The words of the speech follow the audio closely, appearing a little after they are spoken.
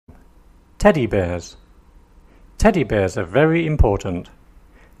Teddy bears. Teddy bears are very important.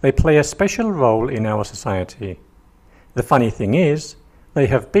 They play a special role in our society. The funny thing is, they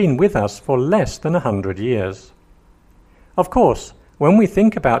have been with us for less than 100 years. Of course, when we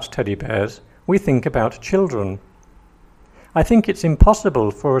think about teddy bears, we think about children. I think it's impossible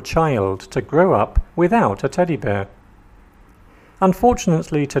for a child to grow up without a teddy bear.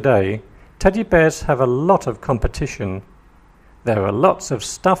 Unfortunately today, teddy bears have a lot of competition. There are lots of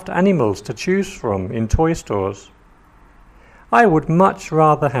stuffed animals to choose from in toy stores. I would much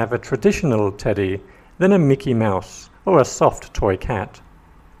rather have a traditional teddy than a Mickey Mouse or a soft toy cat.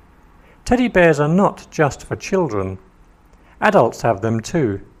 Teddy bears are not just for children. Adults have them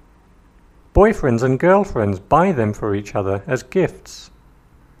too. Boyfriends and girlfriends buy them for each other as gifts.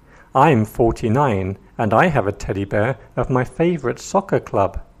 I'm 49 and I have a teddy bear of my favorite soccer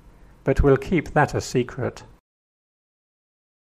club, but we'll keep that a secret.